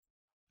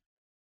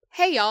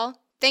Hey y'all,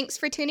 thanks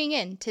for tuning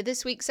in to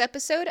this week's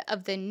episode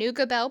of the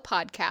Nooga Bell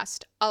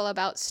podcast, all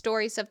about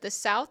stories of the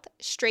South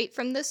straight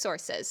from the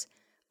sources.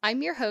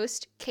 I'm your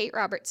host, Kate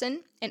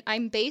Robertson, and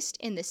I'm based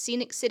in the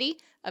scenic city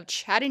of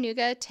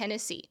Chattanooga,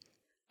 Tennessee.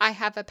 I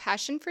have a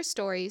passion for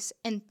stories,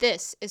 and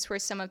this is where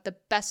some of the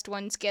best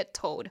ones get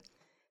told.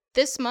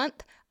 This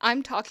month,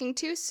 I'm talking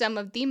to some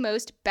of the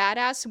most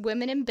badass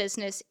women in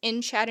business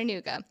in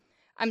Chattanooga.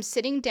 I'm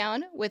sitting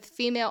down with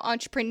female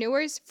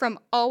entrepreneurs from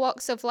all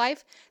walks of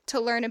life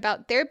to learn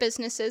about their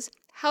businesses,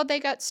 how they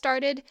got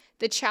started,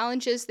 the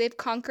challenges they've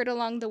conquered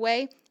along the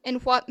way,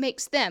 and what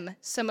makes them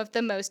some of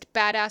the most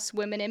badass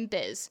women in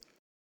biz.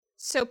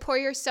 So pour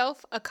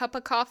yourself a cup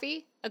of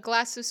coffee, a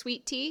glass of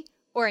sweet tea,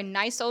 or a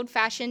nice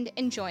old-fashioned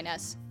and join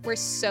us. We're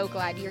so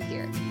glad you're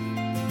here.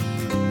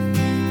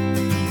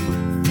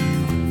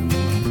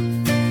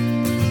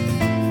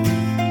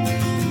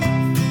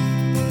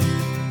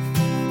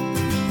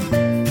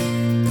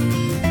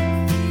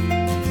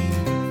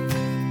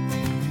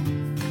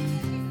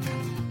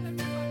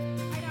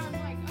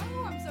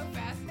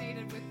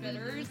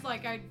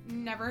 I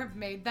never have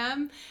made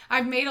them.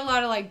 I've made a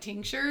lot of like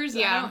tinctures.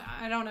 Yeah.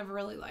 I don't ever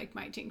really like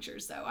my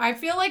tinctures though. I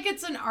feel like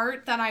it's an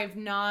art that I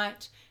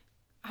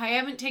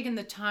haven't taken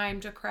the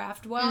time to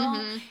craft well.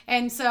 Mm-hmm.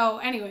 And so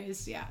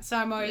anyways, yeah. So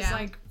I'm always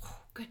like,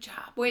 good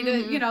job. Way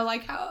to,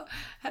 like how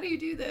do you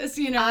do this?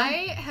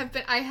 I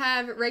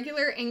have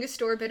regular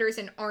Angostura bitters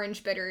and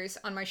orange bitters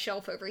on my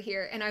shelf over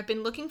here, and I've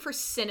been looking for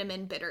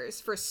cinnamon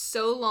bitters for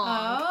so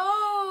long.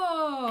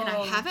 Oh. And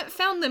I haven't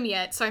found them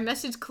yet. So I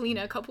messaged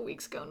Kalina a couple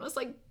weeks ago and was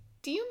like,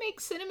 do you make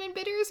cinnamon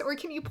bitters, or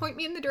can you point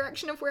me in the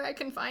direction of where I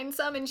can find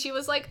some? And she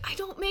was like, I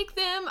don't make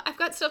them. I've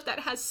got stuff that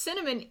has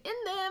cinnamon in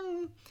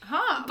them.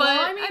 Huh. But well,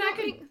 I mean,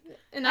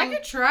 I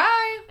could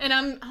try. And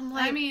I'm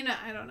like, I mean,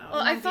 I don't know. Well,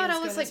 I thought I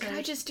was like, could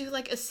I just do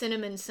like a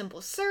cinnamon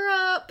simple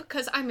syrup?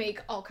 Because I make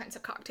all kinds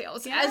of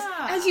cocktails,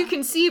 as you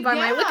can see by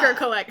my liquor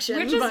collection.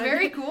 Which is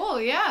very cool,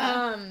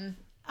 yeah.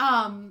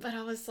 But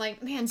I was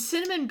like, man,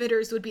 cinnamon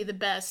bitters would be the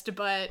best,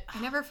 but I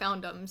never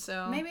found them,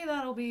 so. Maybe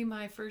that'll be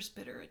my first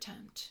bitter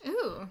attempt.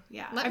 Ooh.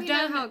 Yeah. Let me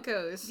know how it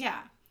goes. Yeah.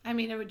 I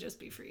mean, it would just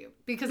be for you.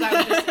 Because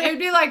it would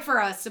be like for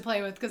us to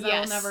play with, because I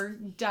will never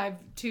dive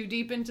too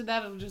deep into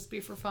that. It'll just be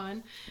for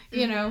fun,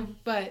 you know?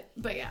 But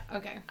yeah,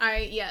 okay.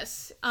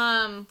 Yes.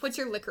 What's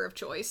your liquor of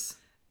choice?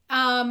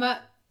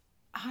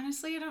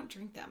 Honestly, I don't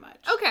drink that much.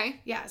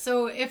 Okay. Yeah,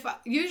 so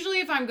usually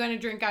if I'm going to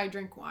drink, I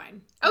drink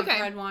wine. Like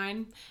red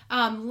wine.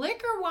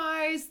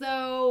 Liquor-wise,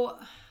 though,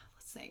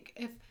 let's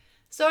think.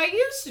 So I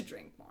used to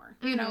drink more.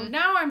 You know,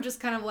 now I'm just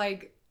kind of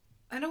like,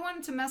 I don't want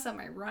it to mess up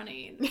my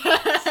running.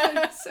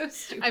 so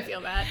stupid. I feel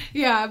that.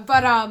 Yeah,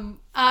 but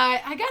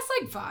I guess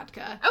like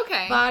vodka.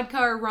 Okay. Vodka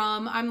or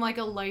rum. I'm like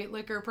a light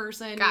liquor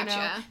person.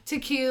 Gotcha.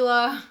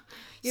 Tequila.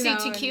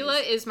 Tequila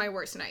is my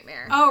worst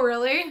nightmare. Oh,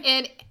 really?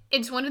 And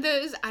it's one of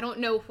those, I don't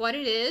know what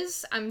it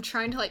is. I'm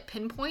trying to like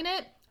pinpoint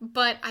it,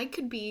 but I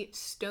could be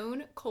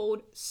stone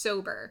cold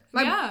sober.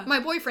 My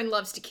boyfriend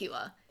loves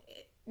tequila.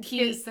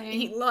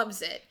 He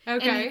loves it.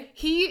 Okay. And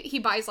he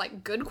buys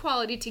like good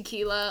quality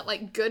tequila,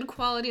 like good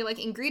quality like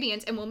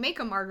ingredients, and will make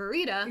a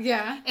margarita.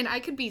 Yeah. And I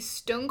could be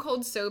stone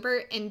cold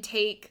sober and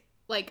take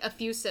like a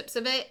few sips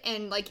of it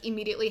and like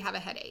immediately have a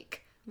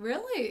headache.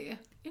 Really?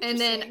 And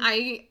then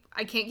I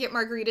can't get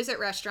margaritas at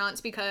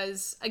restaurants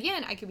because,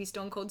 again, I could be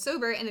stone cold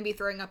sober and then be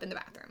throwing up in the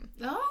bathroom.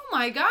 Oh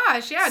my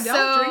gosh, yeah,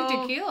 don't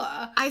drink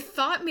tequila. I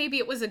thought maybe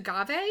it was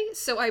agave,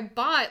 so I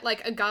bought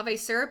like agave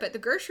syrup at the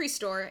grocery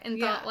store and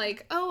thought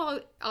like,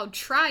 I'll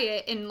try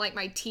it in like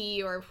my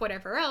tea or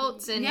whatever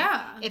else, and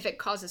if it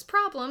causes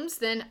problems,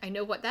 then I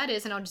know what that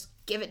is and I'll just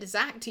give it to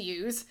Zach to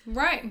use.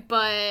 Right.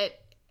 But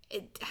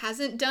it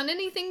hasn't done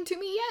anything to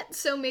me yet,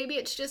 so maybe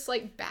it's just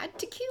like bad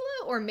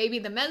tequila, or maybe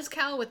the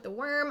mezcal with the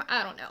worm,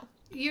 I don't know.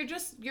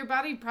 Your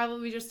body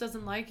probably just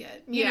doesn't like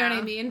it. You know what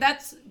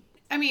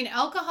I mean?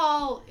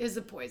 Alcohol is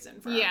a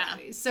poison for our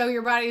bodies. So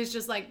your body is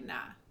just like, nah.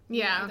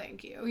 Yeah. No,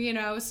 thank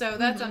you. So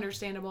that's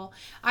understandable.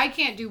 I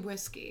can't do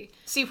whiskey.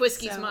 See,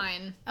 whiskey's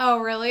mine. Oh,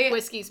 really?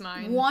 Whiskey's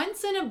mine.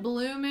 Once in a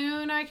blue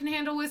moon, I can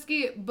handle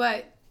whiskey,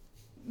 but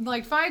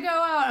like if I go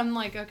out, I'm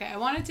like,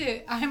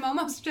 okay, I'm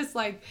almost just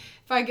like,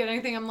 if I get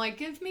anything, I'm like,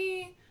 give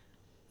me.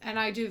 And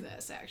I do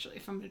this, actually,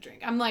 if I'm going to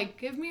drink. I'm like,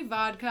 give me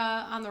vodka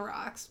on the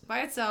rocks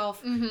by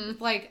itself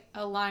with, like,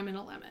 a lime and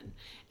a lemon.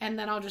 And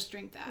then I'll just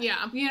drink that.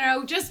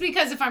 Yeah. Just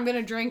because if I'm going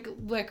to drink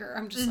liquor,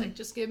 I'm just like,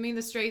 just give me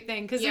the straight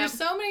thing. Because there's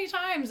so many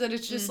times that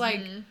it's just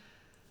like,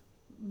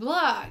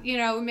 blah.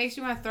 It makes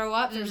me want to throw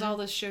up. There's all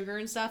this sugar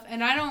and stuff.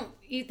 And I don't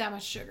eat that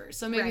much sugar.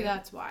 So maybe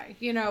that's why.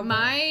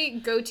 My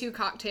go-to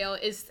cocktail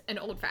is an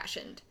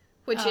old-fashioned,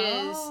 which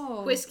is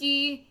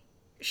whiskey,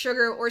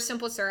 sugar, or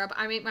simple syrup.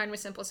 I make mine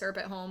with simple syrup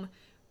at home.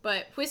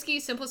 But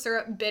whiskey, simple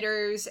syrup,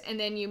 bitters, and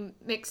then you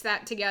mix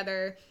that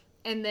together,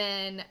 and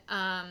then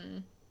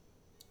an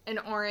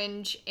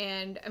orange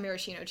and a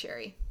maraschino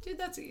cherry. Dude,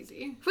 that's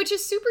easy. Which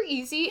is super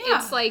easy. Yeah.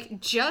 It's like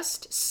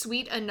just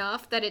sweet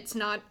enough that it's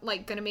not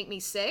like gonna make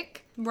me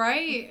sick.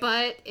 Right.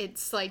 But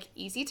it's like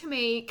easy to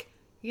make.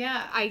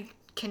 Yeah. I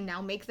can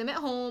now make them at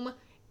home.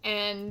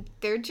 And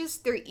they're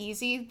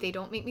easy. They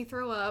don't make me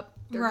throw up.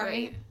 They're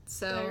great.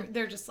 So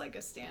they're just like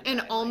a standard.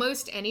 And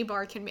almost any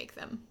bar can make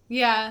them.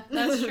 Yeah,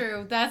 that's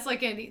true. That's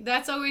like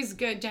that's always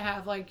good to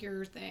have like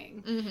your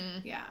thing.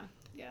 Mm-hmm. Yeah.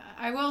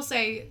 I will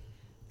say,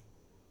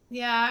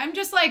 I'm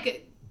just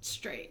like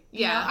straight.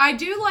 You know? I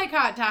do like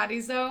hot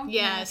toddies though.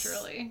 Yes.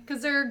 Naturally.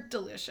 Because they're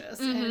delicious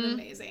and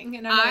amazing.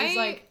 And I'm always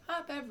like,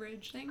 hot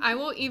beverage. Thank you. I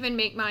will even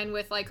make mine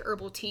with like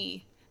herbal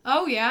tea.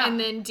 Oh, yeah. And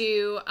then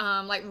do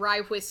like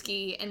rye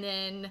whiskey. And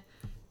then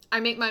I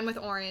make mine with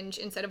orange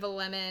instead of a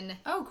lemon.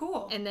 Oh,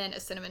 cool. And then a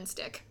cinnamon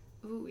stick.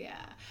 Ooh,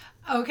 yeah.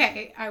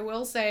 Okay, I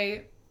will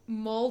say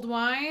mulled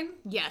wine.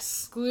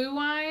 Yes. Glue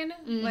wine.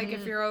 Like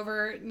if you're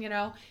over,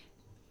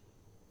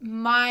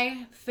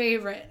 my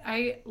favorite.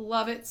 I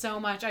love it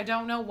so much. I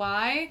don't know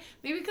why.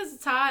 Maybe because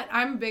it's hot.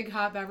 I'm a big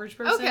hot beverage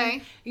person.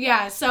 Okay.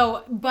 Yeah,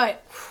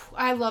 but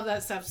I love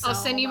that stuff so much.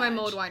 I'll send you my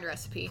mulled wine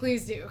recipe.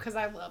 Please do, because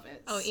I love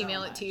it. I'll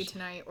email it to you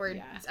tonight or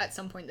at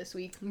some point this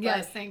week.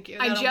 Yes, thank you.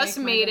 I just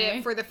made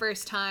it for the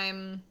first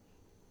time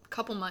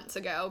couple months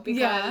ago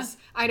because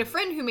I had a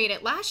friend who made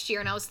it last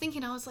year and I was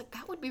like,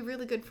 that would be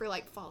really good for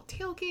like fall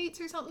tailgates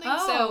or something.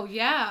 Oh, so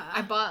yeah.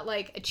 I bought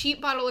like a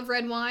cheap bottle of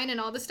red wine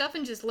and all the stuff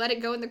and just let it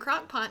go in the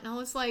crock pot and I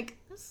was like,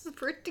 this is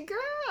pretty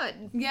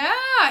good. Yeah,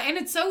 and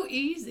it's so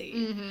easy.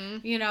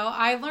 Mm-hmm.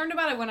 I learned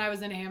about it when I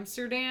was in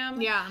Amsterdam.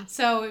 Yeah.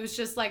 So it was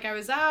just like I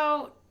was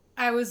out.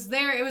 I was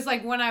there. It was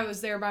like when I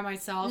was there by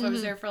myself. Mm-hmm. I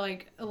was there for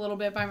like a little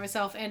bit by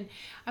myself. And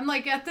I'm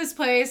like at this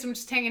place. I'm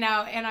just hanging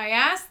out. And I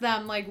asked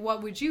them like,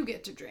 what would you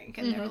get to drink?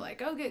 And they were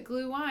like, oh, get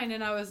glue wine.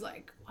 And I was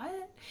like,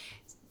 what?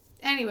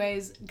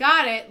 Anyways,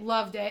 got it.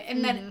 Loved it.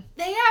 And then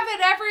they have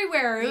it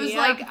everywhere. It was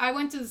like, I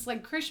went to this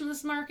like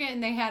Christmas market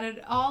and they had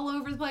it all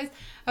over the place.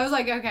 I was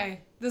like,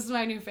 okay, this is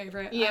my new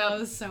favorite. Yeah. I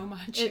love it so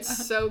much.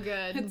 It's so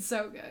good. It's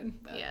so good.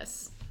 But.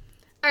 Yes.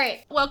 All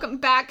right, welcome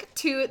back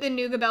to the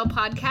Nougat Belle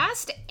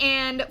podcast.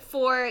 And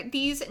for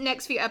these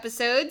next few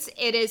episodes,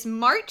 it is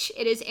March.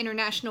 It is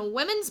International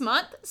Women's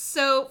Month.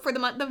 So for the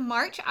month of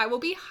March, I will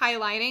be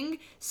highlighting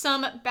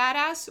some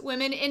badass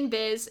women in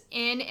biz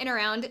in and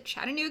around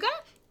Chattanooga.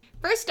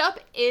 First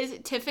up is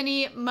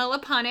Tiffany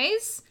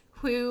Malapanes,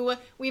 who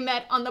we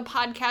met on the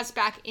podcast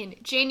back in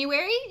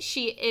January.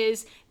 She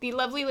is the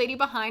lovely lady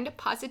behind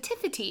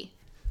Positiffitea.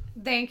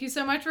 Thank you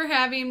so much for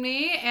having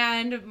me.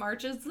 And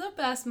March is the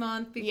best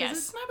month because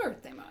it's my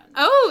birthday month.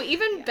 Oh,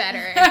 even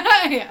better.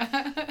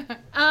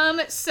 Yeah.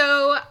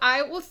 So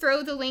I will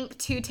throw the link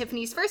to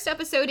Tiffany's first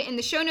episode in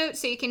the show notes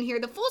so you can hear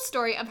the full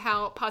story of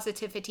how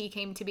Positiffitea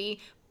came to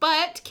be.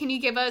 But can you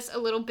give us a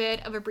little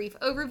bit of a brief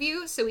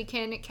overview so we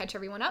can catch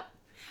everyone up?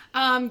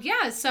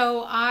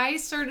 So I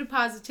started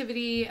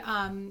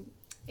Positiffitea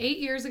 8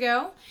 years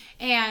ago,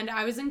 and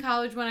I was in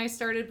college when I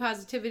started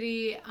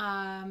Positiffitea.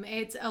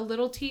 It's a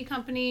little tea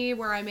company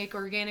where I make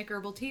organic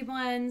herbal tea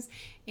blends,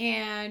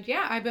 and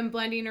I've been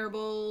blending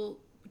herbal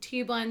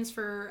tea blends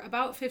for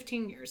about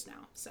 15 years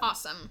now. So.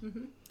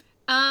 Awesome.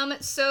 Mm-hmm.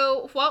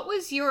 So what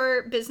was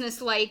your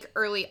business like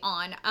early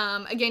on?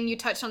 Again, you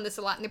touched on this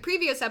a lot in the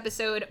previous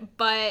episode,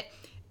 but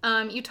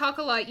you talk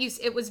a lot,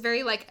 it was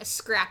very like a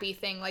scrappy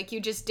thing, like you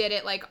just did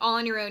it like all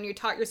on your own, you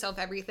taught yourself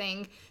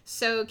everything.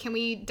 So can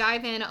we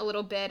dive in a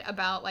little bit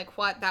about like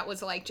what that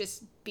was like,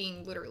 just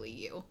being literally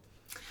you?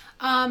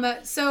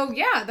 That's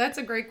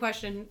a great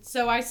question.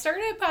 So I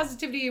started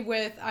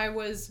Positiffitea I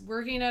was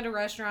working at a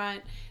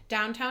restaurant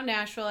downtown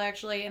Nashville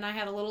actually, and I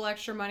had a little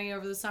extra money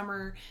over the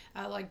summer,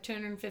 like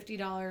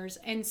 $250.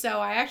 And so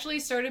I actually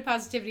started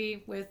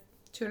Positiffitea with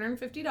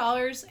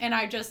 $250, and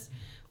I just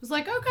was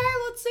like, okay,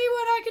 let's see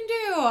what I can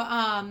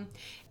do.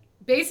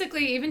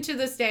 Basically, even to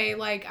this day,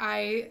 like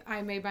I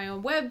made my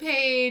own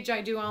webpage.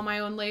 I do all my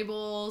own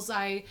labels.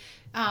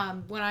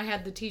 When I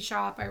had the tea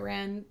shop, I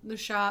ran the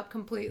shop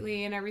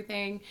completely and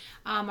everything.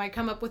 I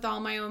come up with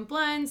all my own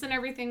blends and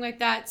everything like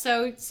that.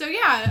 So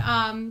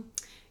I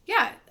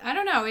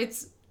don't know.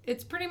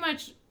 It's pretty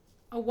much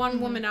a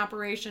one-woman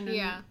operation,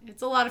 and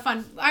it's a lot of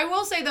fun. I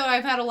will say, though,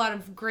 I've had a lot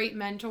of great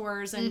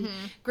mentors and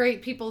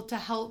great people to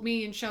help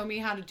me and show me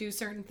how to do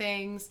certain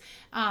things.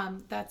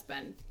 That's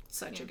been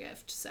such a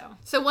gift.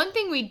 So one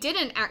thing we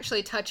didn't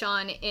actually touch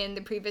on in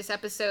the previous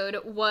episode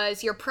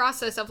was your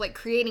process of, like,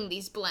 creating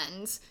these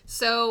blends.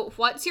 So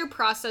what's your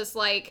process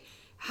like?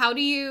 How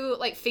do you,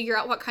 like, figure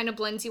out what kind of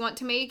blends you want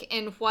to make?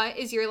 And what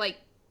is your, like,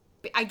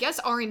 I guess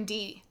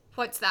R&D?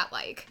 What's that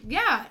like?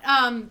 Yeah,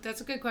 that's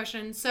a good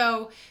question.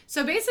 So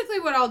basically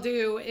what I'll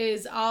do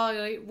is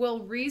I will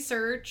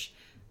research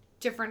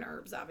different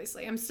herbs,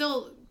 obviously. I'm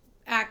still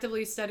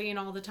actively studying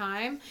all the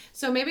time.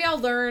 So maybe I'll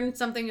learn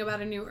something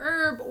about a new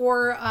herb,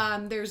 or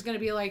there's going to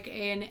be like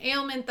an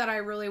ailment that I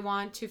really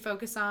want to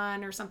focus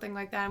on or something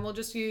like that. And we'll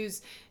just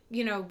use,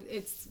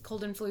 it's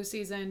cold and flu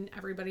season.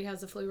 Everybody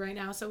has the flu right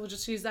now. So we'll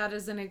just use that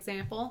as an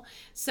example.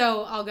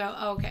 So I'll go,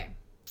 okay,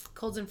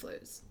 colds and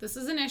flus. This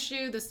is an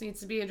issue. This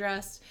needs to be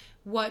addressed.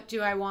 What do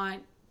I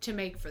want to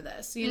make for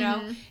this,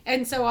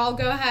 And so I'll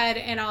go ahead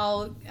and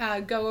I'll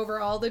go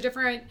over all the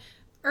different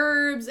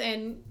herbs,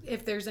 and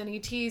if there's any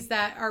teas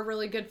that are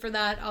really good for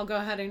that, I'll go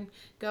ahead and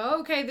go,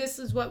 okay, this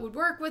is what would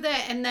work with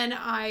it. And then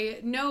I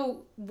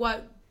know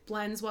what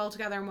blends well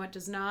together and what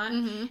does not.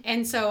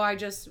 And so I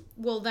just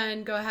will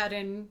then go ahead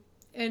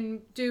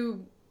and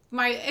do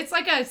it's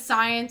like a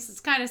science. It's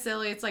kind of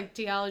silly. It's like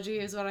theology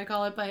is what I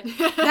call it. But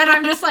then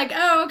I'm just like,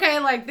 oh, okay,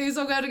 like these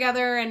will go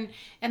together. And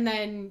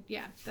then,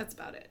 yeah, that's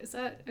about it. Is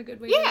that a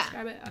good way to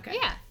describe it? Okay.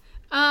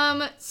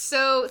 Yeah.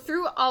 So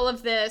through all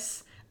of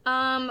this,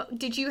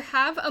 did you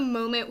have a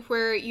moment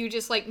where you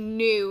just like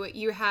knew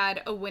you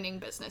had a winning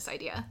business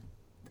idea?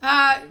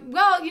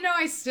 Well,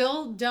 I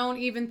still don't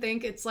even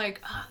think it's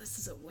like, oh, this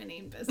is a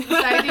winning business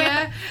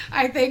idea.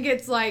 I think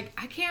it's like,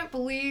 I can't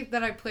believe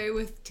that I play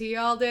with tea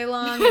all day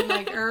long and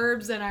like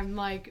herbs, and I'm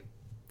like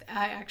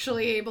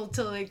actually able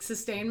to like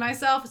sustain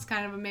myself. It's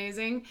kind of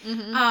amazing.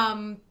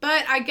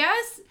 But I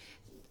guess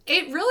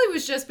it really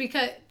was just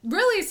because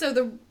so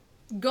the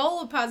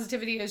goal of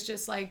Positivity is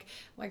just like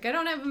I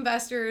don't have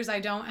investors. I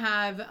don't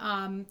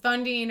have,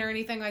 funding or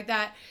anything like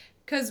that.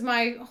 Because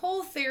my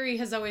whole theory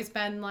has always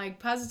been like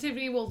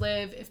positivity will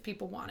live if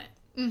people want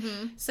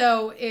it.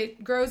 So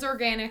it grows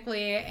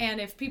organically, and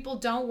if people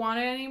don't want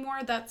it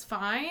anymore, that's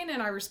fine,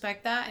 and I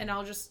respect that, and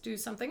I'll just do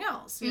something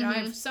else. I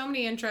have so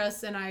many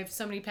interests and I have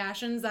so many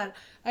passions that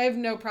I have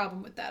no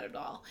problem with that at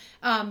all.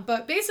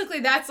 But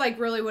basically that's like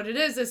really what it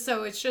is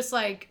so it's just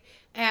like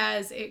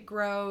as it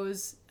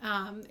grows,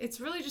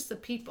 it's really just the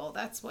people.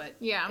 That's what,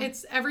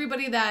 it's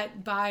everybody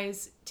that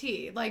buys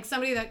tea. Like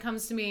somebody that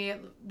comes to me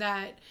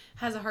that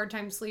has a hard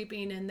time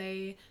sleeping and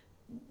they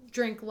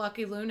drink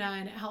Lucky Luna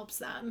and it helps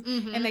them.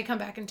 And they come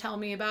back and tell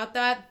me about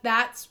that.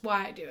 That's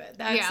why I do it.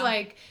 That's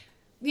like,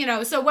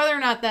 so whether or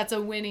not that's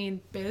a winning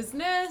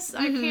business,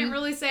 I can't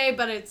really say,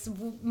 but it's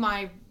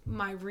my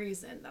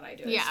reason that I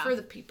do it. It's for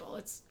the people.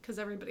 It's because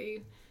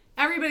everybody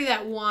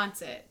that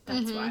wants it,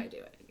 that's why I do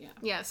it. Yeah.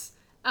 Yes.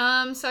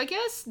 So I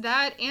guess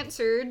that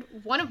answered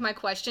one of my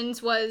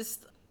questions was,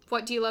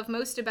 what do you love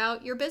most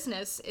about your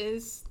business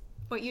is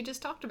what you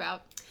just talked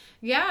about.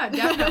 Yeah,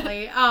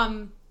 definitely.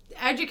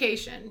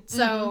 Education.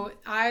 So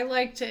I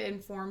like to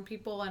inform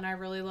people, and I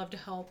really love to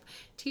help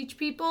teach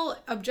people.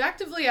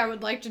 Objectively, I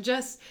would like to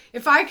just,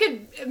 if I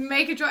could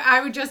make a choice,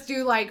 I would just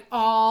do like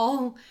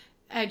all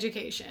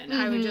education.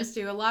 I would just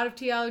do a lot of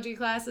theology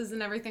classes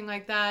and everything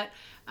like that.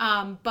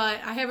 But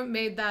I haven't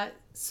made that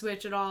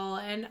switch at all,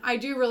 and I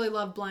do really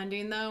love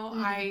blending though.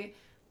 I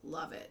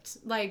love it.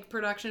 Like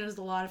production is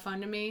a lot of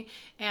fun to me,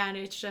 and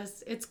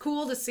it's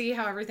cool to see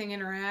how everything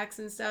interacts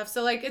and stuff.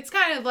 So like it's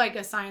kind of like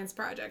a science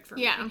project for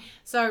me.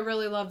 So I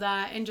really love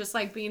that, and just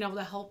like being able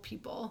to help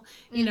people,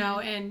 you know,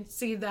 and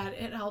see that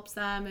it helps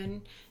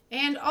them,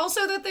 and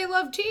also that they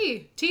love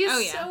tea. Tea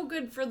is so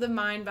good for the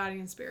mind, body,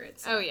 and spirit.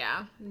 So.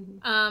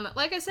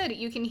 Like I said,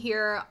 you can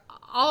hear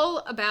all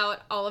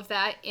about all of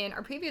that in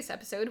our previous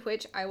episode,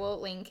 which I will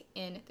link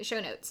in the show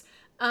notes.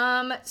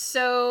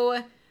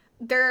 So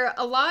there are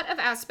a lot of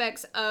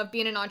aspects of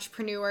being an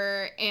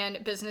entrepreneur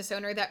and business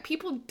owner that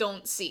people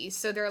don't see.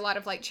 So there are a lot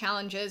of like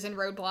challenges and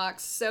roadblocks.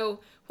 So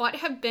what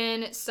have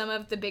been some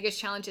of the biggest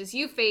challenges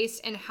you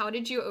faced, and how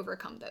did you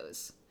overcome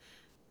those?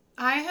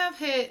 I have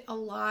hit a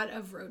lot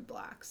of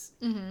roadblocks.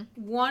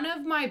 One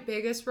of my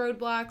biggest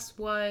roadblocks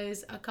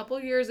was a couple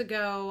years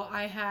ago.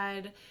 I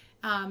had,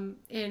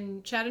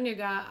 in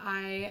Chattanooga,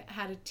 I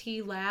had a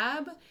tea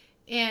lab,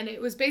 and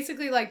it was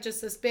basically like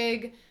just this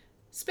big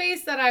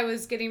space that I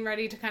was getting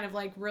ready to kind of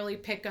like really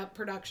pick up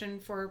production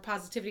for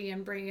Positivity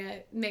and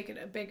make it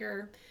a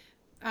bigger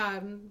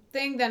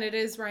thing than it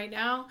is right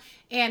now,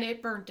 and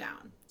it burnt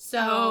down.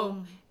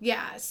 So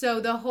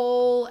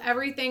so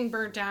everything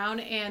burnt down,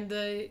 and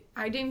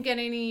I didn't get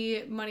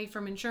any money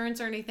from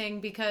insurance or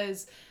anything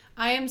because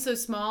I am so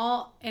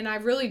small and I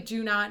really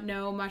do not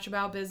know much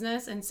about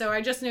business. And so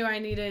I just knew I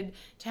needed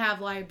to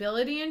have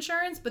liability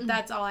insurance, but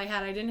that's all I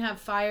had. I didn't have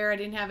fire. I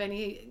didn't have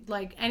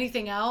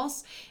anything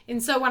else.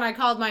 And so when I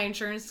called my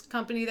insurance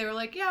company, they were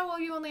like, yeah, well,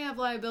 you only have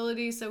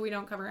liability, so we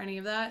don't cover any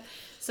of that.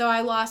 So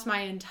I lost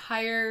my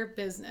entire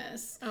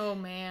business. Oh,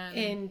 man.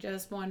 In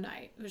just one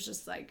night. It was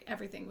just like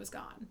everything was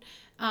gone.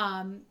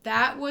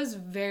 That was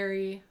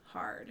very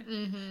hard.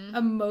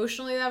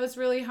 Emotionally, that was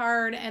really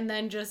hard. And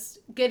then just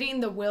getting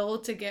the will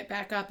to get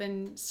back up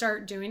and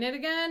start doing it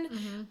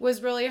again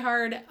was really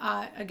hard.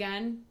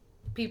 Again,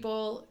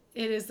 people,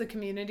 it is the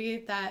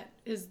community that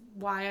is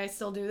why I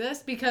still do this,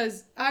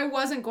 because I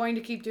wasn't going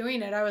to keep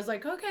doing it. I was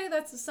like, okay,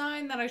 that's a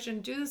sign that I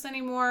shouldn't do this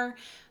anymore.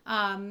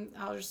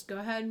 I'll just go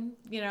ahead and,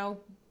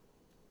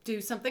 do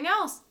something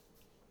else.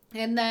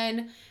 And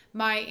then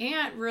my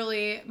aunt,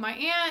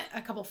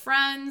 a couple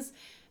friends,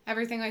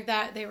 everything like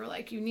that, they were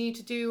like, you need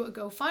to do a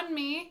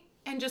GoFundMe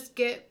and just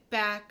get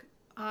back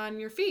on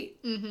your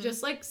feet.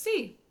 Just like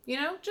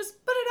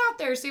just put it out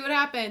there, see what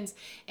happens.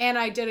 And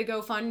I did a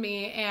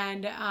GoFundMe,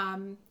 and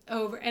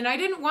I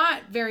didn't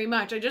want very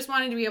much. I just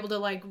wanted to be able to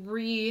like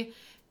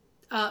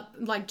up,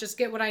 like just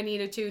get what I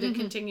needed to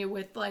continue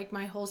with like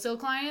my wholesale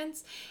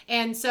clients.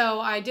 And so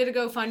I did a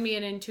GoFundMe,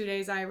 and in 2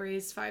 days I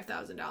raised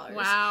 $5,000.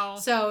 Wow.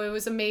 So it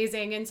was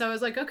amazing. And so I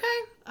was like, okay,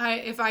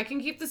 if I can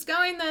keep this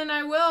going, then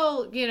I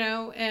will,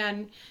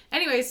 and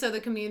anyway, so the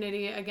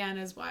community again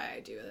is why I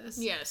do this.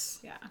 Yes.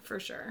 Yeah, for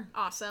sure.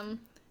 Awesome.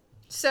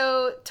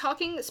 So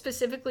talking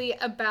specifically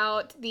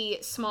about the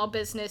small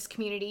business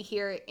community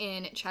here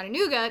in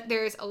Chattanooga,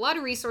 there's a lot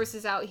of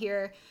resources out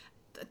here,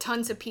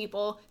 tons of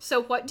people.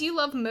 So what do you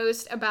love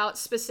most about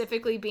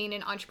specifically being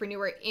an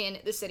entrepreneur in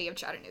the city of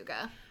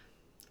Chattanooga?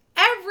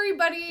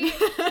 Everybody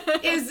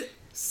is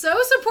so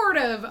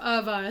supportive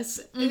of us.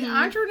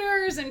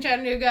 Entrepreneurs in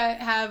Chattanooga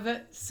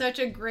have such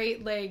a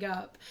great leg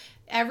up.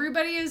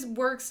 Everybody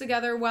works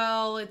together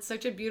well. It's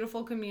such a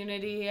beautiful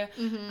community.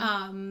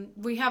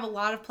 We have a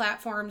lot of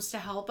platforms to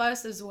help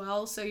us as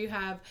well. So you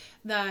have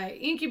the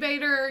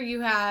incubator,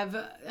 you have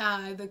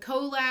the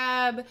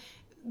collab,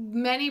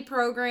 many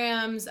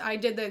programs. I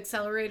did the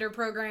accelerator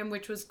program,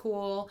 which was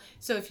cool.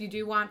 So if you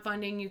do want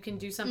funding, you can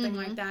do something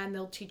like that, and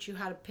they'll teach you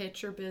how to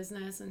pitch your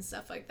business and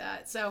stuff like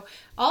that. So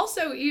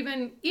also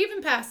even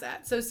past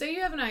that. So say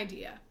you have an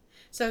idea.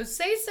 So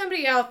say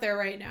somebody out there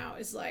right now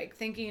is like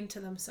thinking to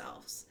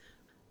themselves,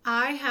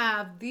 I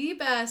have the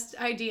best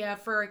idea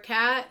for a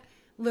cat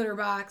litter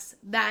box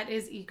that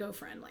is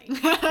eco-friendly,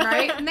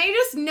 right? And they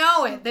just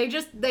know it.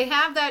 They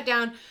have that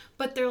down,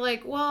 but they're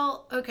like,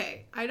 well,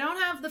 okay, I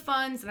don't have the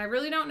funds, and I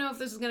really don't know if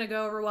this is going to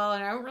go over well,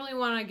 and I don't really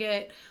want to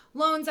get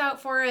loans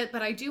out for it,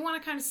 but I do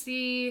want to kind of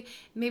see,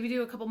 maybe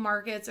do a couple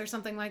markets or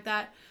something like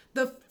that.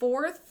 The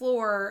 4th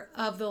floor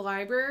of the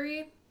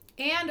library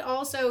and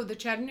also the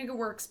Chattanooga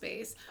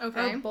Workspace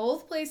are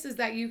both places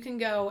that you can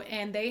go,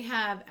 and they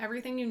have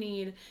everything you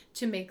need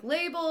to make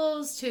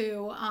labels,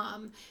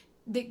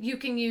 that you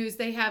can use.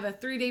 They have a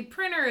 3D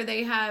printer,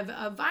 they have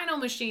a vinyl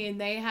machine,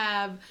 they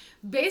have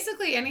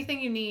basically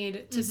anything you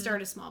need to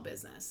start a small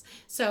business.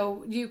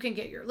 So you can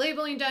get your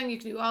labeling done, you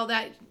can do all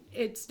that.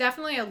 It's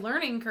definitely a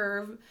learning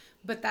curve,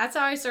 but that's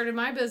how I started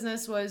my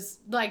business, was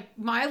like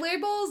my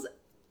labels,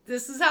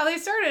 this is how they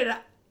started.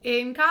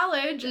 In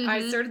college,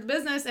 I started the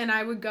business, and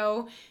I would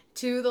go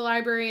to the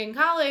library in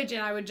college,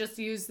 and I would just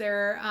use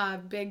their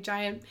big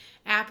giant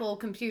Apple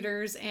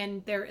computers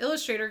and their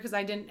Illustrator, because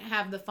I didn't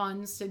have the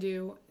funds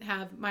to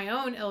have my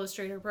own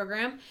Illustrator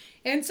program.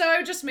 And so I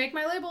would just make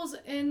my labels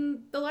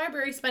in the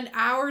library, spend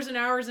hours and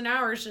hours and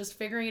hours just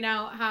figuring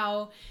out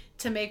how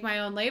to make my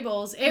own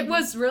labels. It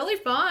was really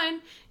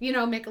fun,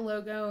 make a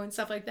logo and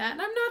stuff like that.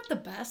 And I'm not the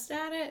best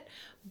at it,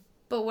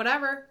 but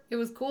whatever. It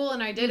was cool,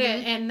 and I did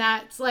it. And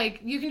that's like,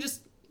 you can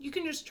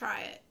just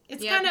try it.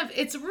 It's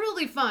it's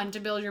really fun to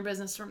build your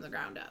business from the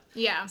ground up.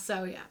 Yeah.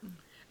 So, yeah.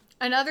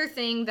 Another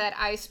thing that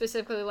I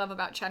specifically love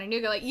about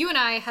Chattanooga, like you and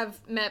I have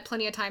met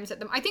plenty of times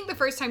I think the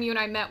first time you and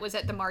I met was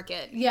at the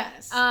market.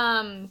 Yes.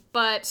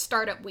 But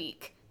Startup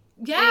Week.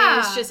 Yeah.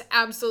 It's just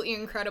absolutely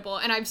incredible.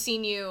 And I've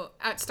seen you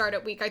at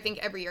Startup Week, I think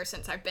every year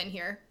since I've been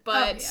here.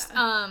 But,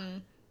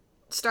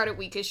 Startup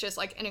Week is just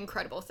like an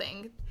incredible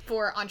thing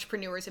for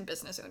entrepreneurs and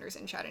business owners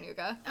in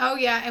Chattanooga. Oh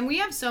yeah, and we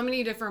have so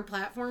many different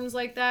platforms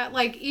like that.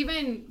 Like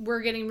even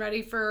we're getting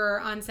ready for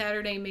on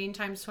Saturday Main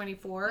Times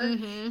 24.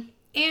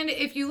 And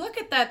if you look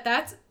at that,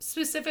 that's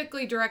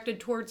specifically directed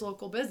towards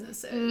local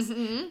businesses.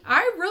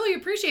 I really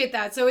appreciate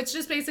that. So it's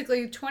just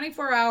basically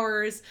 24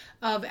 hours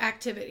of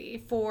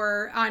activity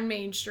on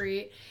Main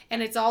Street.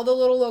 And it's all the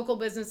little local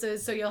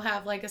businesses. So you'll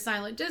have like a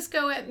silent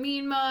disco at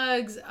Mean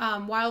Mugs.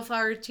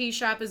 Wildflower Tea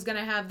Shop is going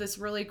to have this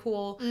really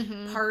cool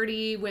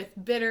party with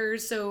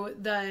bitters. So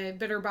the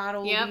bitter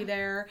bottle will be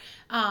there,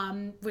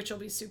 which will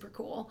be super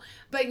cool.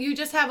 But you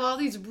just have all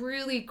these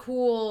really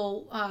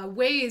cool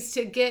ways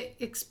to get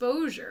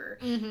exposure.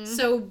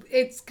 So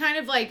it's kind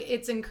of like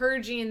it's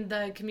encouraging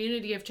the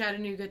community of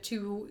Chattanooga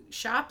to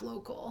shop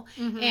local.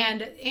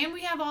 And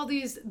we have all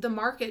the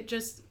market,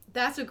 just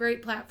that's a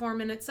great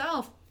platform in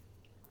itself.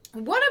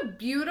 What a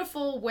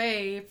beautiful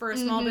way for a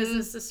small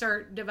business to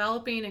start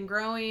developing and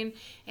growing,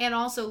 and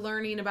also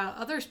learning about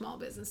other small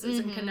businesses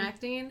and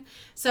connecting.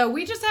 So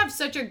we just have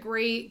such a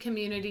great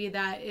community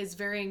that is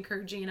very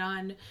encouraging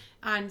on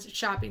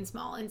shopping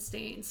small and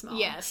staying small.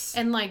 Yes.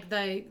 And like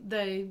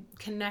the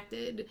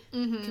connected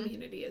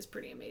community is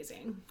pretty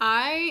amazing.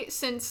 I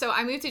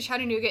moved to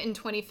Chattanooga in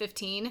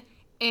 2015,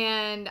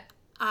 and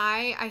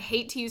I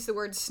hate to use the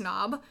word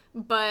snob,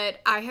 but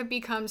I have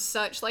become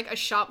such like a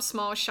shop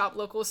small, shop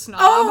local snob.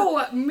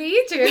 Oh,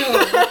 me too.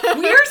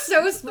 We are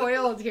so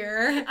spoiled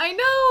here. I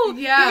know.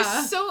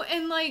 Yeah.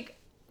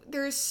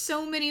 There's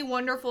so many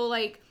wonderful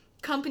like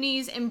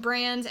companies and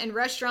brands and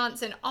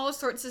restaurants and all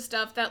sorts of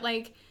stuff that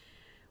like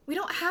we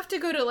don't have to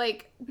go to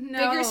like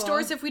bigger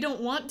stores if we don't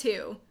want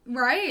to.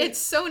 Right. It's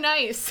so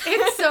nice.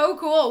 It's so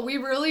cool. We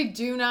really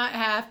do not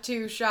have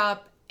to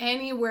shop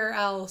anywhere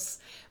else.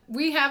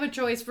 We have a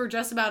choice for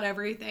just about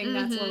everything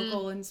that's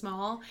local and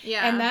small.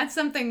 Yeah. And that's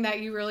something that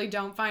you really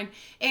don't find.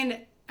 And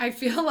I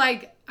feel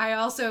like I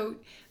also,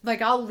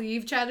 like, I'll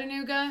leave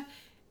Chattanooga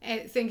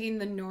thinking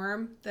the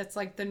norm, that's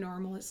like the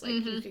normal is like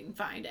you can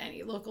find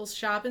any local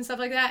shop and stuff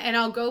like that. And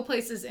I'll go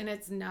places and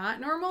it's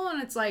not normal.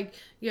 And it's like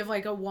you have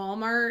like a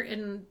Walmart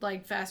and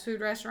like fast food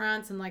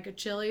restaurants and like a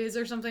Chili's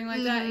or something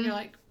like that. And you're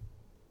like,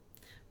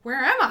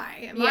 where am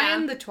I? Am I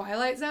in the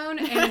Twilight Zone?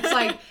 And it's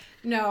like,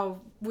 no,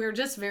 we're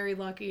just very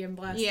lucky and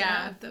blessed to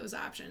have those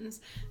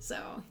options.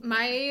 So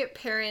my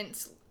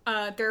parents,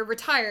 they're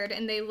retired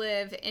and they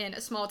live in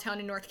a small town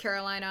in North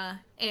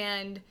Carolina,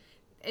 and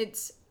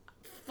it's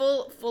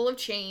full of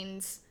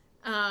chains.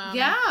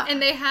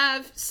 And they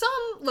have some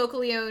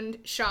locally owned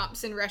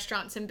shops and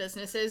restaurants and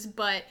businesses,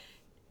 but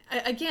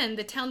again,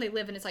 the town they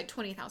live in is like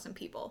 20,000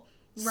 people.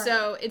 Right.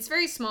 So it's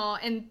very small,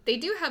 and they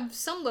do have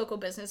some local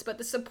business, but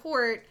the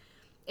support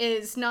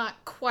is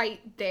not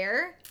quite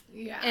there.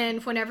 Yeah.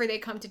 And whenever they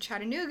come to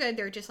Chattanooga,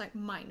 they're just like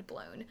mind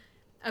blown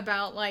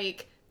about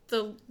like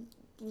the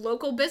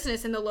local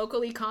business and the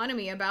local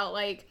economy, about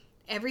like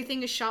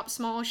everything is shop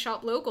small,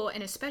 shop local,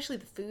 and especially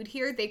the food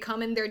here. They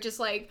come and they're just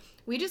like,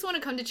 we just want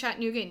to come to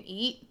Chattanooga and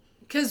eat.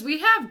 Because we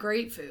have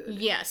great food.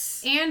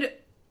 Yes. And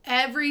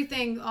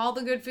everything, all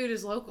the good food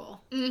is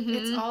local.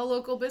 It's all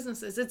local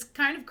businesses. It's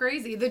kind of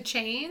crazy. The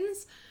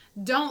chains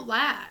don't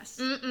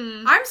last.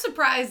 I'm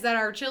surprised that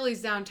our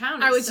Chili's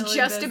downtown is I was still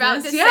just in about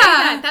to business. say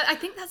that. I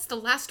think that's the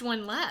last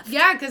one left.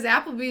 Yeah, because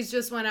Applebee's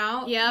just went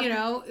out. Yeah. You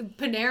know,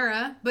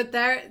 Panera. But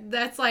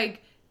that's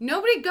like,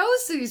 nobody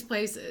goes to these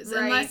places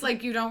unless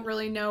like you don't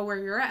really know where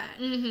you're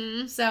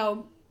at.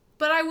 So,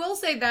 but I will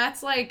say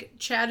that's like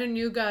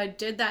Chattanooga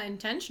did that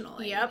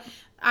intentionally. Yep.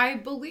 I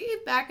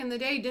believe back in the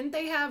day, didn't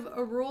they have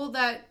a rule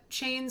that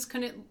chains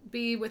couldn't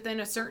be within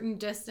a certain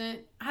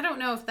distance? I don't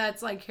know if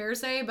that's like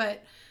hearsay,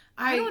 but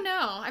I don't know.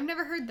 I've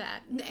never heard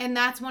that. And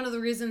that's one of the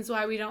reasons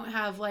why we don't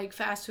have like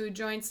fast food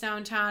joints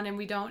downtown, and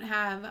we don't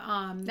have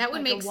that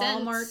would like make a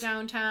Walmart sense.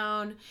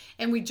 Downtown.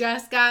 And we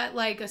just got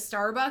like a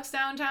Starbucks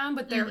downtown,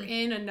 but they're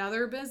in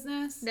another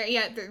business.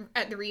 They're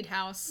at the Reed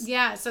House.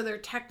 Yeah, so they're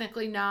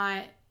technically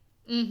not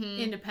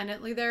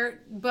independently there,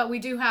 but we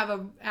do have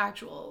a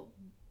actual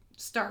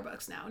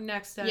Starbucks now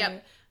next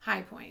to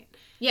High Point.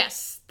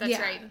 Yes, that's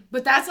right.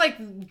 But that's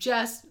like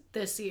just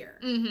this year.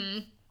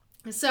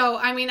 So,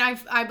 I mean,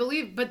 I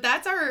believe, but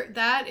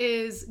that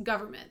is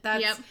government.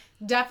 That's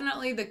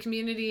definitely the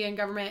community and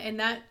government. And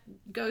that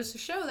goes to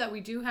show that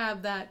we do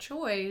have that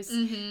choice,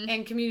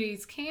 and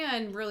communities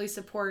can really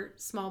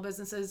support small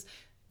businesses.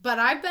 But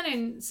I've been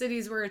in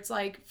cities where it's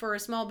like, for a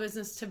small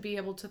business to be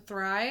able to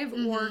thrive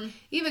or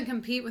even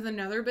compete with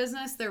another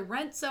business, their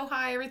rent's so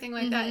high, everything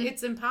like that,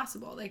 it's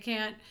impossible. They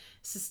can't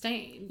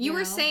sustain. You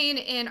were saying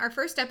in our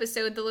first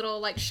episode, the little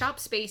like shop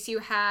space you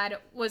had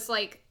was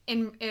like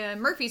in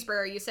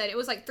Murfreesboro, you said it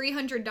was like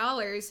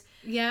 $300.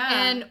 Yeah.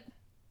 And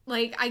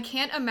like, I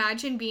can't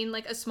imagine being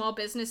like a small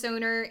business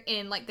owner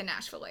in like the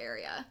Nashville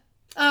area.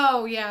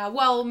 Oh, yeah.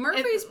 Well,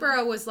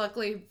 Murfreesboro was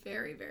luckily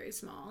very, very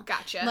small.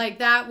 Gotcha. Like,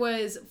 that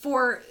was,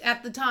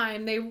 at the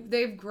time,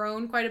 they've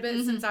grown quite a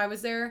bit since I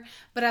was there.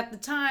 But at the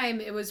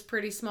time, it was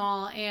pretty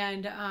small.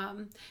 And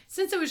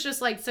since it was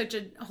just, like, such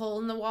a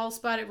hole-in-the-wall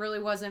spot, it really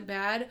wasn't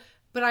bad.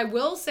 But I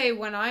will say,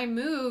 when I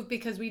moved,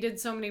 because we did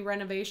so many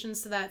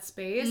renovations to that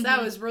space,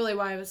 that was really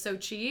why it was so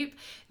cheap.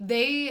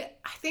 They,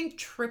 I think,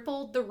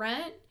 tripled the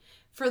rent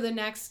for the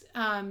next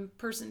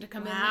person to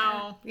come in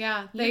there.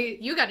 Yeah.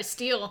 You got to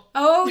steal.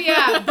 Oh,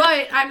 yeah.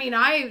 But, I mean,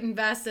 I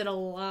invested a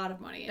lot of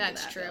money into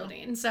that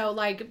building. So,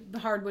 like,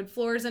 hardwood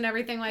floors and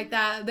everything like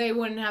that, they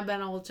wouldn't have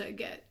been able to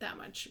get that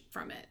much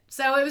from it.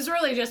 So, it was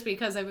really just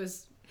because it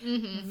was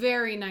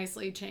very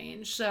nicely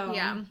changed. So,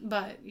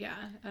 but, yeah,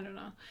 I don't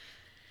know.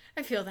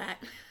 I feel that.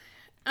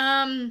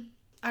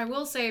 I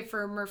will say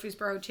for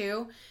Murfreesboro,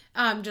 too,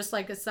 just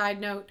like a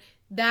side note,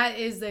 that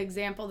is the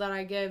example that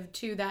I give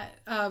to that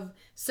of,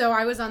 so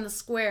I was on the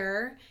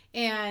square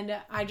and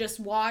I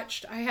just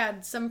watched, I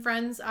had some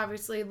friends,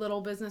 obviously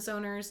little business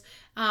owners.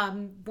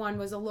 One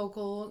was a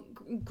local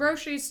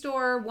grocery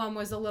store. One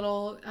was a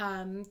little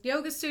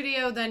yoga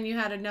studio. Then you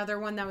had another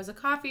one that was a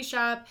coffee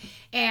shop.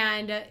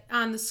 And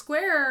on the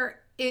square,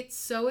 it's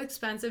so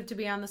expensive to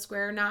be on the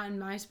square. Not in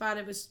my spot.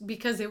 It was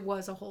because it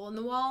was a hole in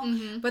the wall.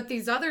 But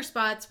these other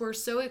spots were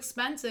so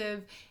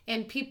expensive,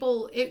 and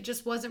it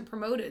just wasn't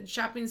promoted.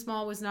 Shopping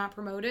Small was not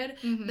promoted.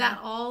 That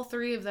all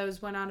three of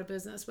those went out of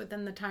business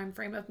within the time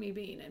frame of me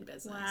being in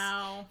business.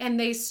 Wow. And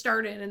they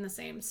started in the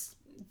same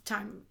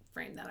time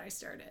frame that I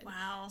started.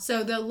 Wow.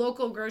 So the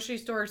local grocery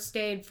store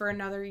stayed for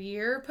another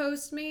year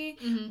post me,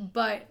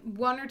 but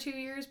 1 or 2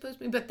 years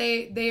post me, but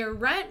their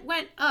rent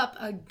went up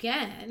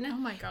again. Oh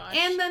my gosh.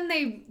 And then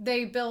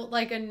they built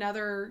like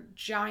another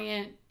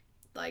giant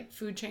like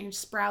food chain,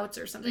 Sprouts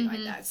or something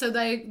like that. So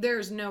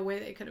there's no way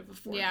they could have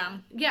afforded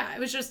it. Yeah, it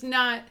was just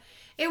not,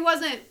 it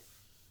wasn't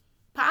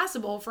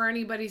possible for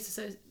anybody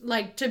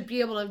to be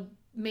able to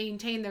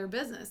maintain their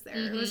business there.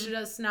 It was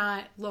just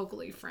not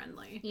locally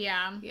friendly.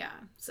 Yeah.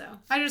 So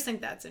I just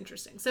think that's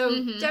interesting.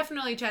 So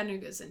definitely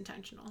Chattanooga's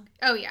intentional.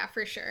 Oh yeah,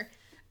 for sure.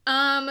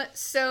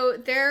 So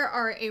there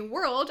are a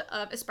world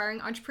of aspiring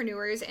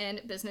entrepreneurs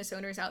and business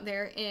owners out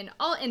there in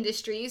all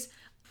industries.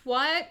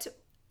 What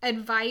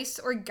advice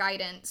or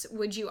guidance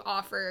would you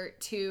offer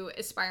to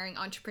aspiring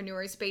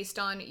entrepreneurs based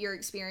on your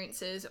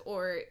experiences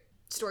or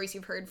stories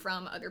you've heard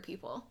from other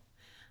people?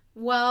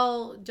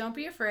 Well, don't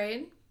be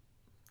afraid.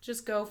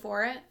 Just go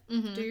for it.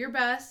 Mm-hmm. Do your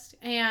best.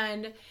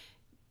 And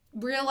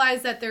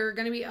realize that there are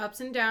going to be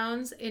ups and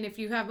downs. And if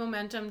you have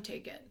momentum,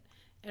 take it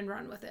and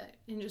run with it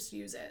and just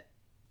use it.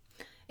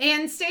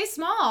 And stay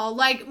small.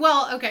 Like,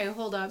 well, okay,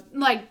 hold up.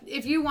 Like,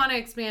 if you want to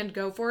expand,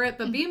 go for it.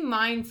 But be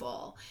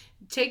mindful.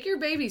 Take your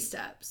baby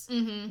steps.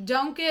 Mm-hmm.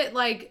 Don't get,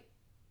 like,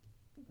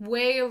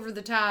 way over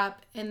the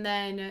top and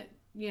then,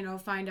 you know,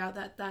 find out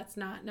that that's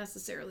not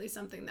necessarily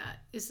something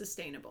that is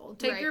sustainable.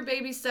 Take your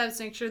baby steps.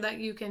 Make sure that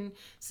you can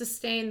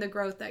sustain the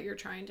growth that you're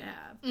trying to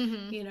have.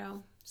 Mm-hmm. You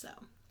know, so.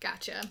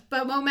 Gotcha.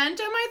 But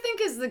momentum, I think,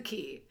 is the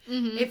key.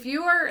 Mm-hmm. If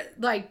you are,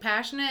 like,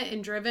 passionate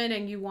and driven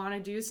and you want to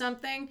do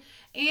something,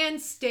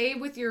 and stay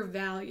with your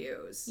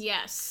values.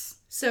 Yes.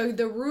 So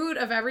the root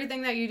of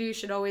everything that you do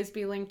should always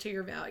be linked to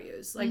your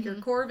values. Like, your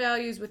core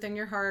values within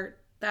your heart,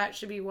 that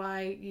should be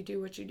why you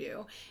do what you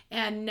do.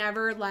 And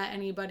never let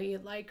anybody,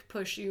 like,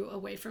 push you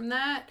away from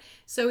that.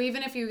 So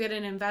even if you get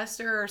an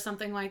investor or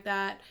something like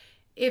that,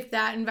 if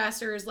that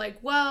investor is like,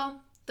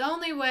 well, the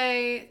only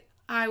way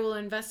I will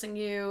invest in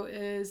you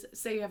is,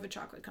 say you have a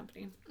chocolate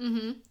company,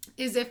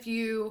 is if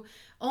you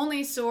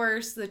only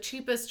source the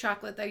cheapest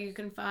chocolate that you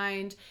can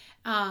find,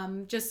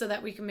 just so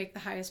that we can make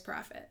the highest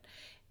profit.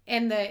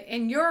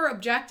 And your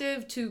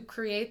objective to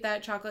create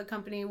that chocolate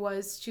company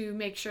was to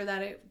make sure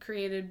that it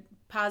created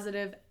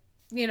positive,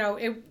 you know,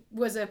 it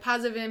was a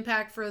positive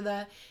impact for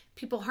the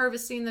people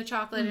harvesting the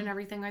chocolate and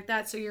everything like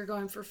that. So you're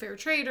going for fair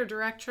trade or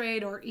direct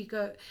trade or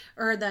eco,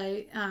 or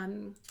the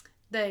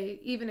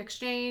even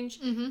exchange.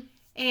 Mm-hmm.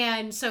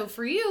 And so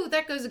for you,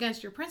 that goes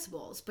against your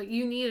principles, but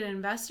you need an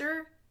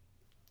investor.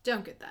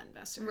 Don't get that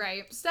investor.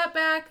 Right. Step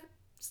back,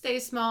 stay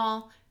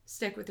small,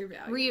 stick with your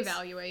values.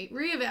 Reevaluate.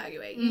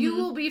 Mm-hmm. You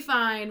will be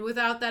fine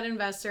without that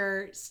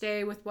investor.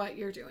 Stay with what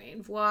you're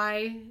doing.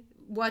 Why?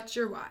 What's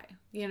your why?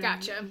 You know.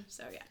 Gotcha. What I mean?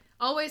 So yeah.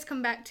 Always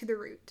come back to the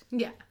root.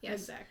 Yeah,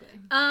 yes. Exactly.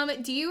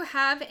 Do you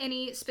have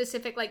any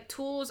specific, like,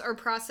 tools or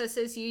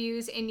processes you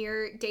use in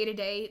your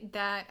day-to-day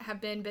that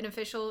have been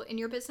beneficial in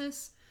your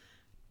business?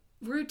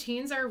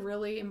 Routines are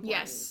really important.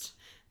 Yes.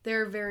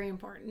 They're very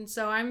important.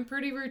 So I'm a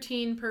pretty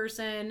routine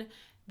person.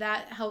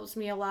 That helps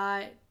me a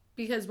lot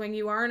because when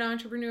you are an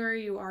entrepreneur,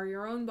 you are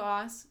your own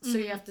boss. So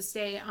you have to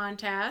stay on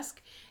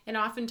task. And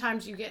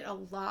oftentimes you get a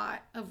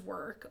lot of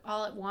work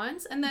all at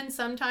once. And then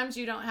sometimes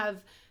you don't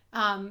have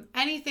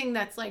anything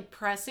that's, like,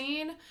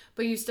 pressing,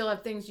 but you still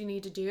have things you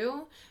need to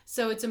do.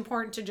 So it's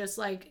important to just,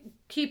 like,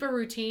 keep a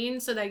routine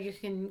so that you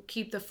can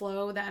keep the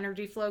flow, the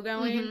energy flow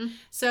going.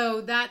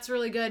 So that's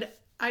really good.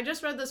 I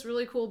just read this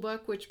really cool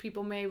book, which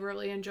people may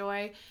really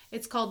enjoy.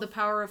 It's called The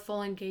Power of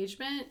Full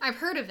Engagement. I've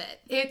heard of it.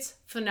 It's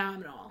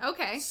phenomenal.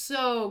 Okay.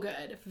 So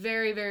good.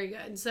 Very, very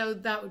good. So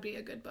that would be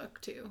a good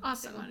book, too.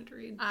 Awesome. If I wanted to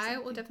read I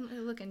something. will definitely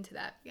look into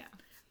that. Yeah.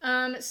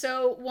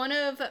 So one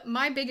of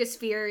my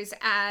biggest fears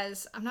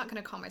as, I'm not going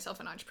to call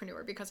myself an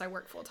entrepreneur because I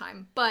work full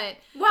time, but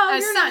well,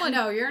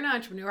 you're an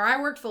entrepreneur. I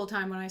worked full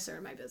time when I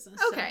started my business.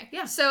 Okay. So,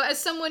 yeah. So as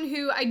someone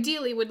who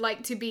ideally would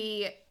like to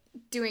be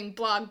doing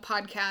blog,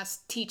 podcast,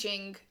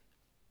 teaching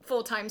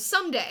full-time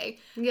someday,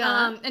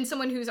 and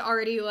someone who's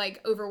already,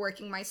 like,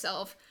 overworking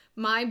myself,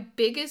 my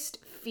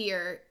biggest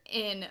fear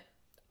in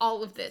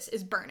all of this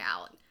is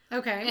burnout.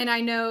 Okay. And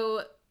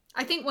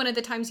I think one of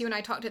the times you and I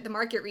talked at the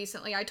market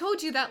recently, I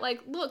told you that, like,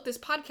 look, this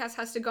podcast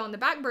has to go on the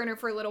back burner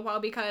for a little while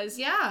because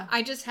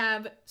I just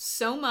have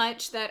so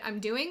much that I'm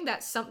doing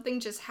that something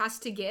just has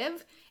to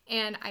give,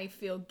 and I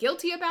feel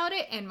guilty about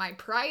it, and my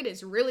pride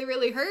is really,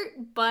 really hurt,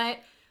 but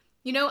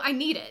you know, I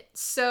need it.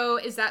 So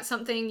is that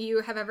something you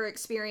have ever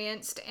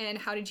experienced, and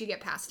how did you get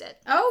past it?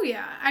 Oh,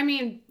 yeah.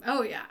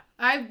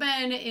 I've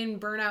been in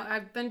burnout.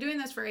 I've been doing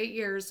this for 8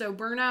 years, so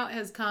burnout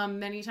has come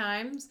many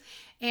times.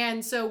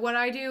 And so what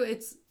I do,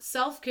 it's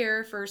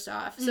self-care first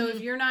off. So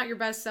if you're not your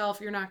best self,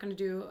 you're not going to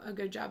do a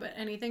good job at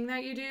anything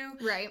that you do.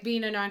 Right.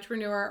 Being an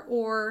entrepreneur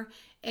or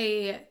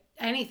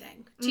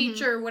anything,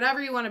 teacher,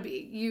 whatever you want to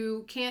be,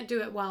 you can't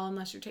do it well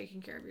unless you're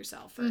taking care of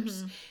yourself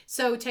first.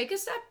 So take a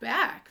step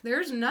back.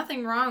 There's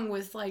nothing wrong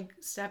with, like,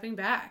 stepping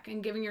back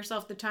and giving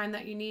yourself the time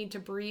that you need to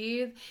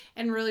breathe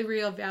and really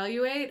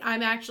reevaluate.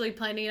 I'm actually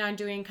planning on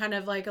doing kind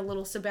of like a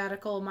little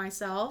sabbatical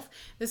myself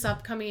this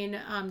upcoming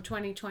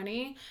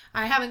 2020.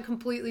 I haven't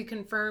completely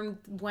confirmed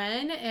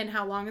when and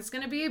how long it's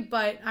going to be,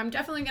 but I'm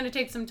definitely going to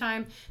take some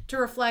time to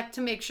reflect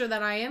to make sure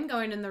that I am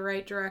going in the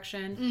right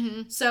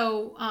direction.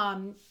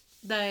 So,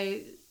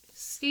 the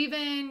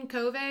Stephen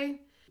Covey,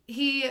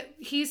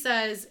 he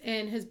says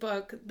in his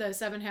book, The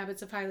 7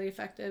 Habits of Highly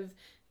Effective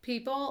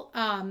People,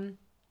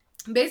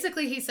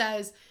 basically he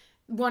says,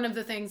 one of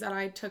the things that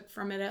I took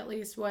from it at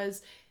least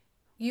was,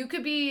 you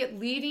could be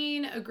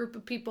leading a group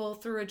of people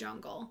through a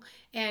jungle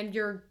and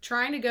you're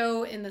trying to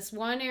go in this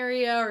one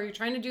area or you're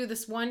trying to do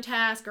this one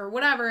task or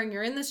whatever, and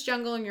you're in this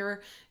jungle and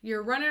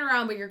you're running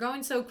around, but you're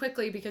going so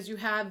quickly because you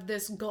have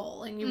this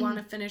goal and you want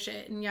to finish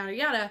it and yada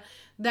yada,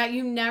 that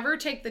you never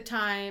take the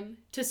time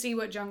to see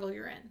what jungle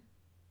you're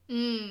in.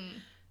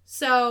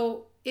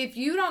 So if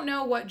you don't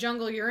know what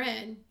jungle you're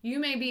in, you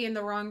may be in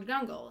the wrong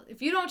jungle.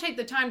 If you don't take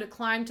the time to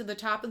climb to the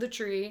top of the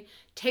tree,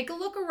 take a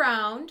look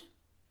around,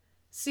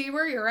 see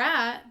where you're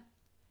at,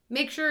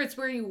 make sure it's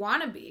where you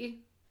want to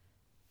be,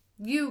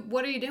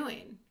 what are you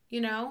doing?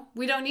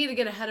 We don't need to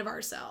get ahead of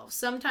ourselves.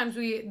 Sometimes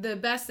the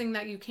best thing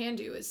that you can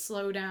do is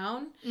slow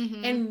down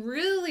and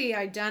really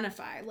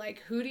identify, like,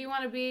 who do you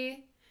want to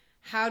be?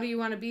 How do you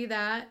want to be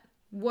that?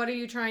 What are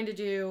you trying to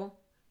do?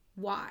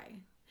 Why?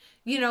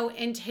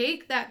 And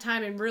take that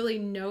time and really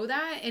know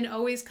that, and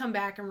always come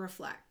back and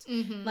reflect.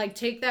 Like,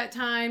 take that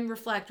time,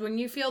 reflect. When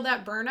you feel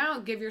that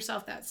burnout, give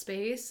yourself that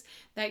space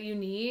that you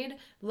need.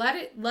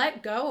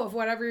 Let go of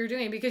whatever you're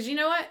doing, because you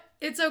know what?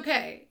 It's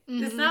okay.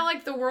 It's not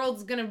like the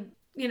world's going to,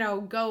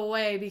 go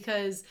away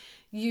because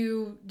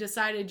you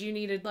decided you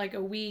needed like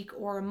a week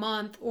or a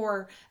month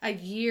or a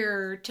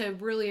year to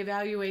really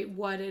evaluate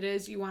what it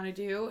is you want to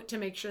do, to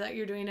make sure that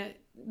you're doing it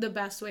the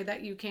best way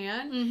that you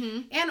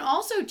can. And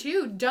also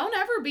too, don't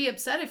ever be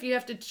upset if you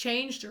have to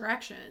change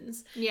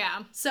directions.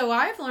 Yeah. So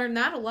I've learned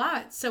that a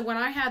lot. So when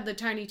I had the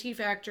tiny tea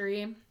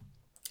factory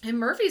in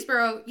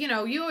Murfreesboro,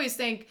 you always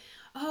think,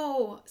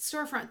 oh,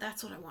 storefront,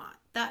 that's what I want.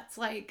 That's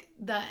like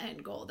the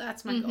end goal.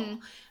 That's my goal.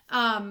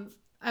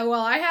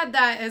 I had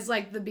that as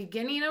like the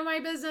beginning of my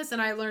business,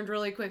 and I learned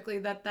really quickly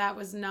that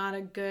was not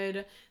a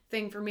good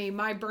thing for me.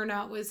 My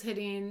burnout was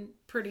hitting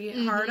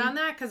pretty hard on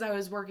that because I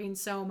was working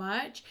so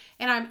much,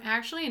 and I'm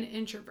actually an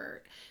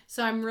introvert.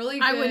 So I'm really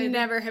good. I would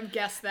never have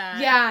guessed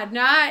that. Yeah,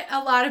 not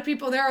a lot of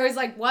people. They're always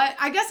like, what?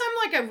 I guess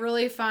I'm like a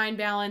really fine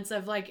balance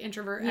of like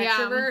introvert,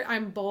 extrovert.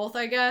 I'm both,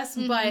 I guess,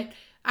 but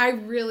I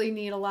really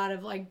need a lot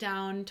of like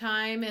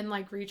downtime and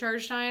like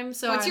recharge time.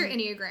 So what's your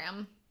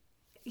Enneagram?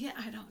 Yeah,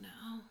 I don't know.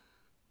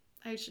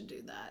 I should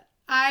do that.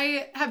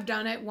 I have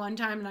done it one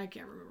time and I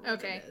can't remember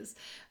what it is.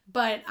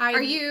 But are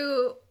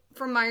you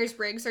from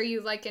Myers-Briggs? Are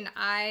you like an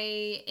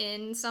I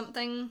in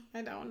something?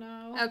 I don't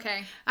know.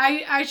 Okay.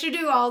 I should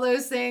do all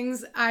those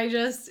things. I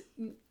just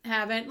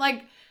haven't.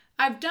 Like,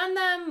 I've done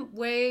them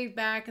way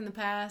back in the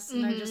past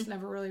and I just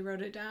never really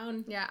wrote it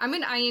down. Yeah, I'm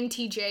an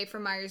INTJ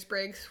from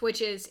Myers-Briggs,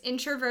 which is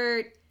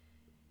introvert.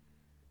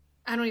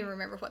 I don't even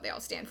remember what they all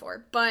stand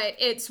for, but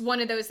it's one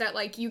of those that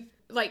like you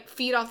like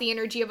feed off the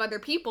energy of other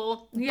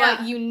people,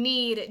 but you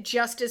need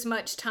just as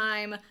much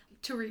time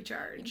to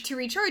recharge.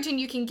 And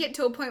you can get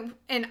to a point,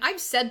 and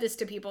I've said this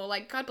to people,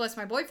 like, God bless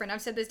my boyfriend,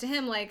 I've said this to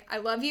him, like, I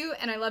love you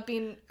and I love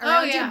being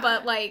around you,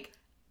 but like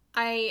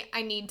I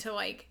need to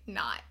like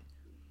not.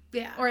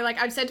 Yeah. Or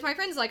like I've said to my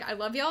friends, like, I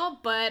love y'all,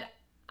 but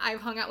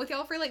I've hung out with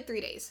y'all for like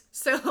 3 days.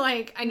 So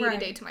like I need a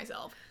day to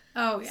myself.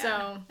 Oh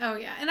yeah.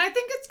 And I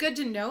think it's good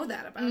to know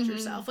that about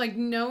yourself, like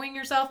knowing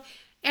yourself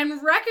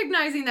and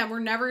recognizing that we're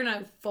never going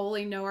to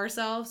fully know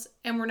ourselves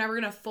and we're never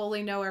going to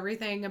fully know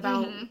everything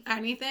about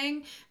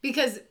anything,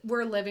 because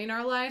we're living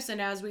our lives,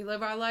 and as we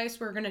live our lives,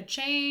 we're going to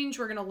change,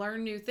 we're going to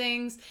learn new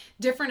things,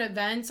 different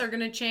events are going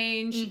to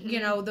change,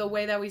 the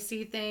way that we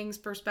see things,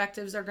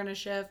 perspectives are going to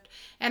shift,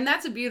 and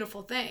that's a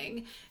beautiful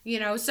thing,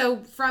 so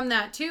from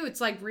that too,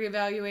 it's like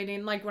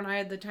reevaluating. Like when I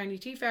had the tiny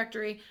tea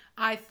factory,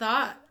 I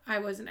thought I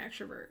was an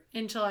extrovert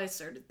until I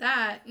started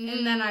that,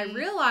 and then I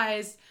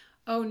realized,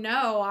 oh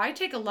no, I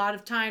take a lot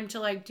of time to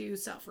like do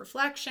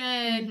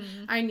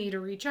self-reflection. I need to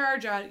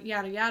recharge, yada,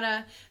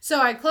 yada. So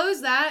I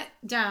closed that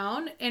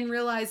down and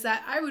realized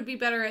that I would be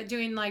better at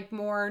doing like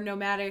more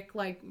nomadic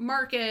like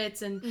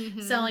markets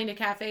and selling to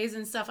cafes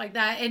and stuff like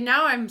that. And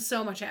now I'm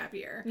so much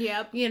happier.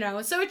 Yep.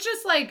 So it's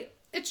just like,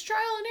 it's trial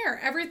and error.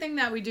 Everything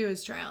that we do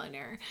is trial and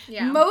error.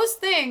 Yeah.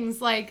 Most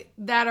things like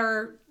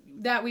that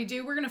we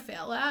do, we're going to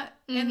fail at.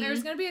 And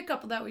there's going to be a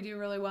couple that we do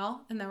really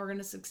well and that we're going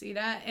to succeed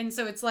at. And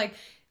so it's like,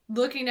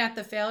 looking at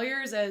the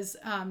failures as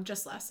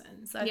just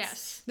lessons.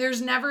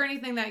 There's never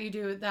anything that you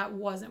do that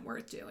wasn't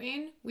worth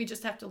doing. We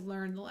just have to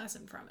learn the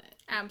lesson from it.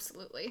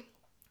 Absolutely.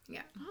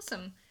 Yeah.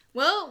 Awesome.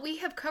 Well, we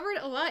have covered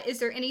a lot. Is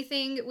there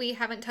anything we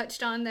haven't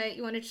touched on that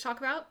you wanted to talk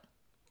about?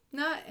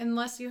 Not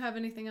unless you have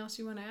anything else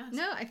you want to ask.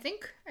 No, I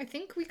think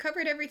we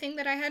covered everything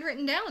that I had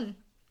written down.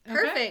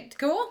 Perfect. Okay,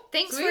 cool.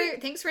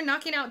 Thanks for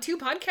knocking out 2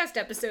 podcast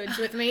episodes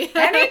with me.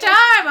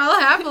 Anytime. I'll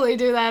happily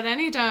do that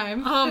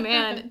anytime. Oh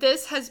man,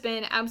 this has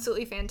been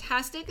absolutely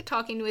fantastic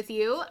talking with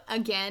you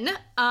again.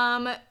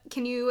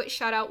 Can you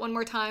shout out one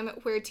more time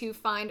where to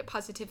find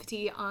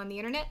Positiffitea on the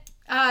internet?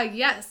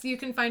 Yes, you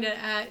can find it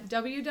at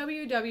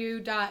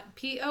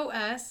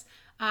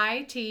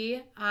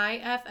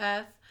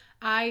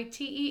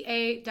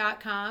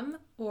www.positiffitea.com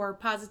or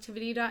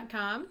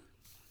positivity.com.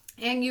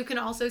 And you can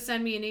also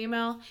send me an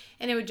email,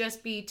 and it would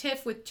just be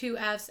tiff with 2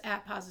 F's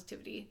at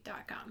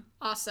positivity.com.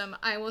 Awesome.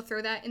 I will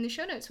throw that in the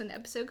show notes when the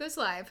episode goes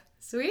live.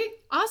 Sweet.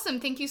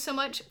 Awesome. Thank you so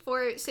much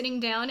for sitting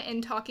down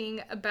and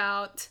talking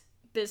about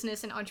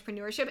business and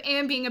entrepreneurship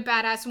and being a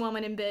badass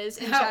woman in biz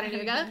in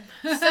Chattanooga.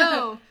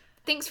 So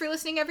thanks for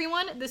listening,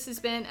 everyone. This has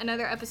been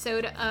another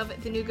episode of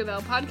the Nougat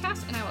Belle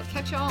podcast, and I will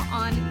catch y'all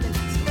on the next